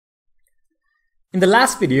In the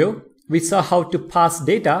last video, we saw how to pass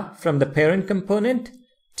data from the parent component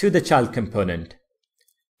to the child component.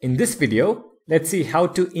 In this video, let's see how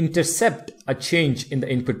to intercept a change in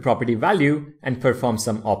the input property value and perform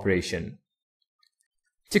some operation.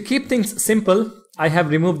 To keep things simple, I have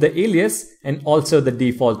removed the alias and also the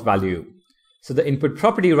default value. So the input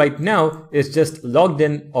property right now is just logged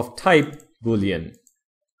in of type Boolean.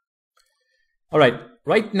 Alright,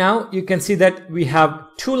 right now you can see that we have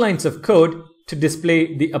 2 lines of code to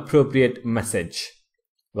display the appropriate message.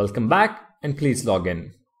 Welcome back and please log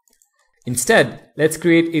in. Instead, let's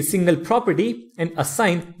create a single property and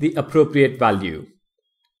assign the appropriate value.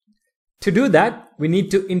 To do that, we need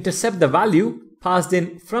to intercept the value passed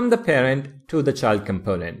in from the parent to the child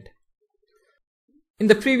component. In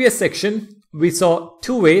the previous section, we saw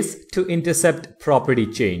 2 ways to intercept property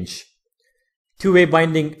change: two-way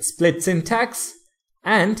binding split syntax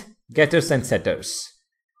and getters and setters.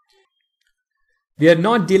 We are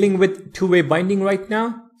not dealing with two-way binding right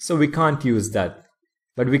now, so we can't use that.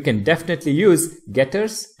 But we can definitely use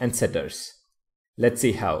getters and setters. Let's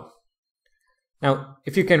see how. Now,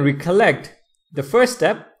 if you can recollect, the first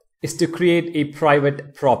step is to create a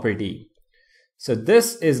private property. So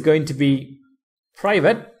this is going to be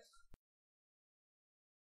private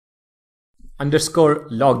underscore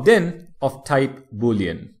logged in of type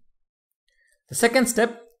Boolean. The second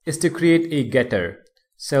step is to create a getter.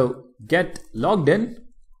 So get logged in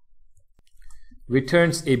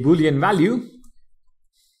returns a Boolean value,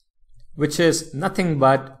 which is nothing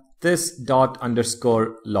but this dot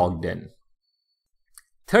underscore logged in.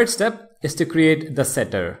 Third step is to create the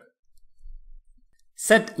setter.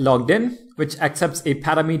 Set logged in, which accepts a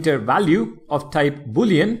parameter value of type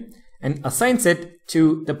Boolean and assigns it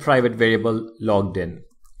to the private variable logged in.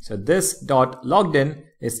 So this dot logged in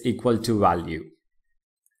is equal to value.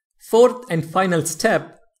 Fourth and final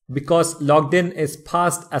step, because logged in is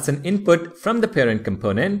passed as an input from the parent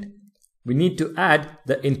component, we need to add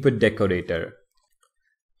the input decorator.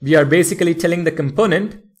 We are basically telling the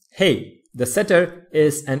component, hey, the setter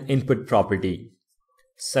is an input property.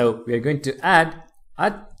 So we are going to add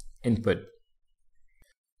 @input.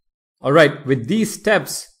 Alright, with these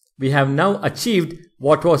steps, we have now achieved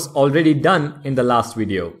what was already done in the last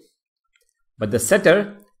video. But the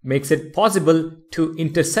setter makes it possible to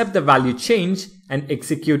intercept the value change and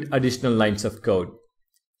execute additional lines of code.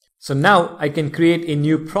 So now I can create a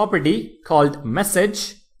new property called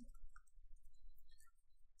message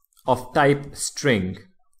of type string.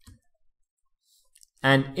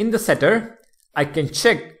 And in the setter, I can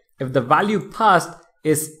check if the value passed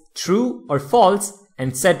is true or false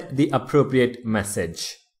and set the appropriate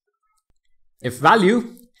message. If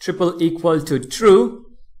value equal to true,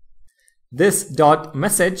 this dot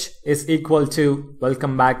message is equal to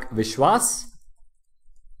welcome back Vishwas.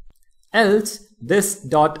 Else this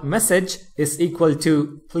dot message is equal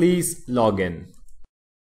to please log in.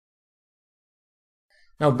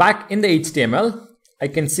 Now back in the HTML, I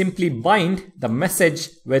can simply bind the message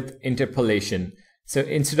with interpolation. So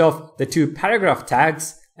instead of the 2 paragraph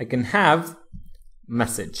tags, I can have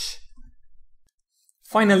message.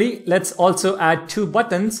 Finally, let's also add 2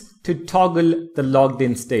 buttons to toggle the logged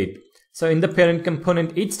in state. So in the parent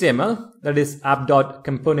component HTML, that is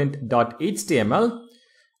app.component.html,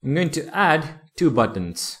 I'm going to add 2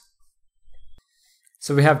 buttons.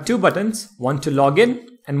 So we have 2 buttons, one to log in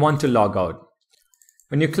and one to log out.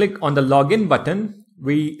 When you click on the login button,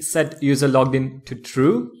 we set user logged in to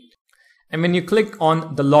true. And when you click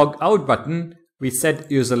on the log out button, we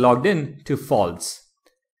set user logged in to false.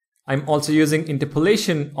 I'm also using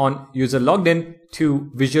interpolation on user logged in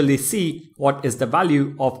to visually see what is the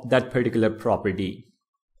value of that particular property.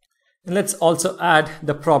 And let's also add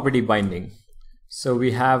the property binding. So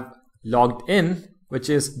we have logged in, which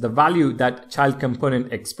is the value that child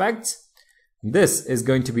component expects. This is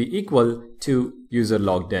going to be equal to user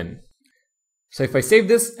logged in. So if I save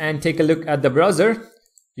this and take a look at the browser,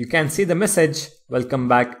 you can see the message, welcome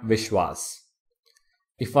back Vishwas.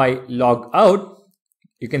 If I log out,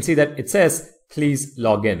 you can see that it says, please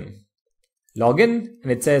log in. Log in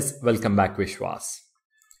and it says, welcome back Vishwas.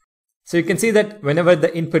 So you can see that whenever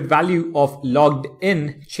the input value of logged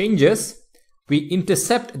in changes, we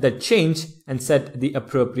intercept the change and set the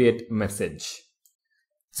appropriate message.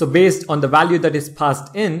 So based on the value that is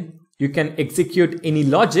passed in, you can execute any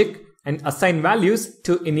logic and assign values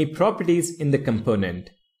to any properties in the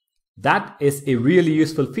component. That is a really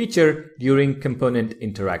useful feature during component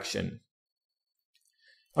interaction.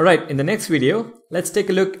 Alright, in the next video, let's take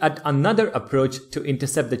a look at another approach to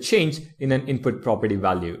intercept the change in an input property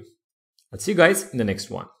value. I'll see you guys in the next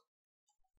one.